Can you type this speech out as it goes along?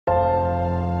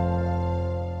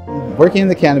Working in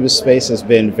the cannabis space has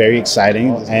been very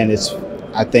exciting, and it's,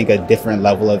 I think, a different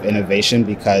level of innovation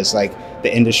because like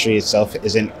the industry itself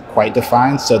isn't quite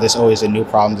defined. So there's always a new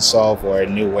problem to solve or a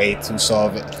new way to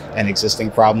solve an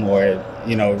existing problem, or,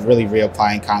 you know, really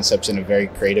reapplying concepts in a very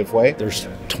creative way. There's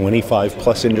 25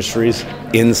 plus industries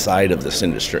inside of this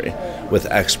industry with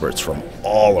experts from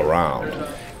all around.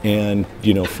 And,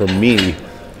 you know, for me,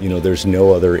 you know, there's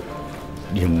no other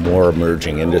more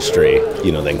emerging industry,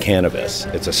 you know, than cannabis.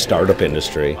 It's a startup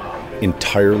industry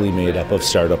entirely made up of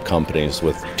startup companies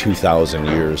with 2,000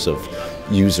 years of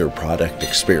user product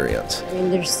experience. I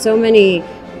mean, there's so many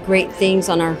great things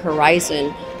on our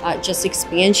horizon, just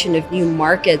expansion of new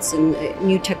markets and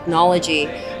new technology,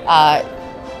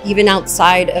 even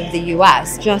outside of the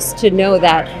US. Just to know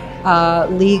that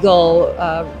legal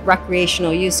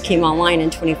recreational use came online in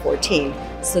 2014.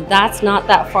 So that's not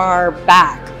that far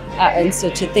back. And so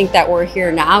to think that we're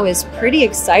here now is pretty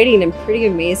exciting and pretty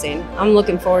amazing. I'm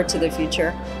looking forward to the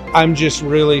future. I'm just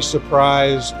really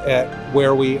surprised at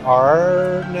where we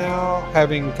are now,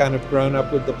 having kind of grown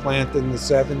up with the plant in the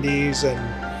 70s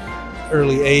and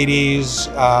early 80s,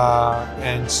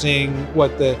 and seeing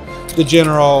what the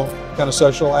general kind of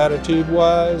social attitude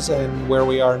was and where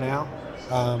we are now.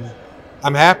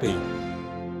 I'm happy.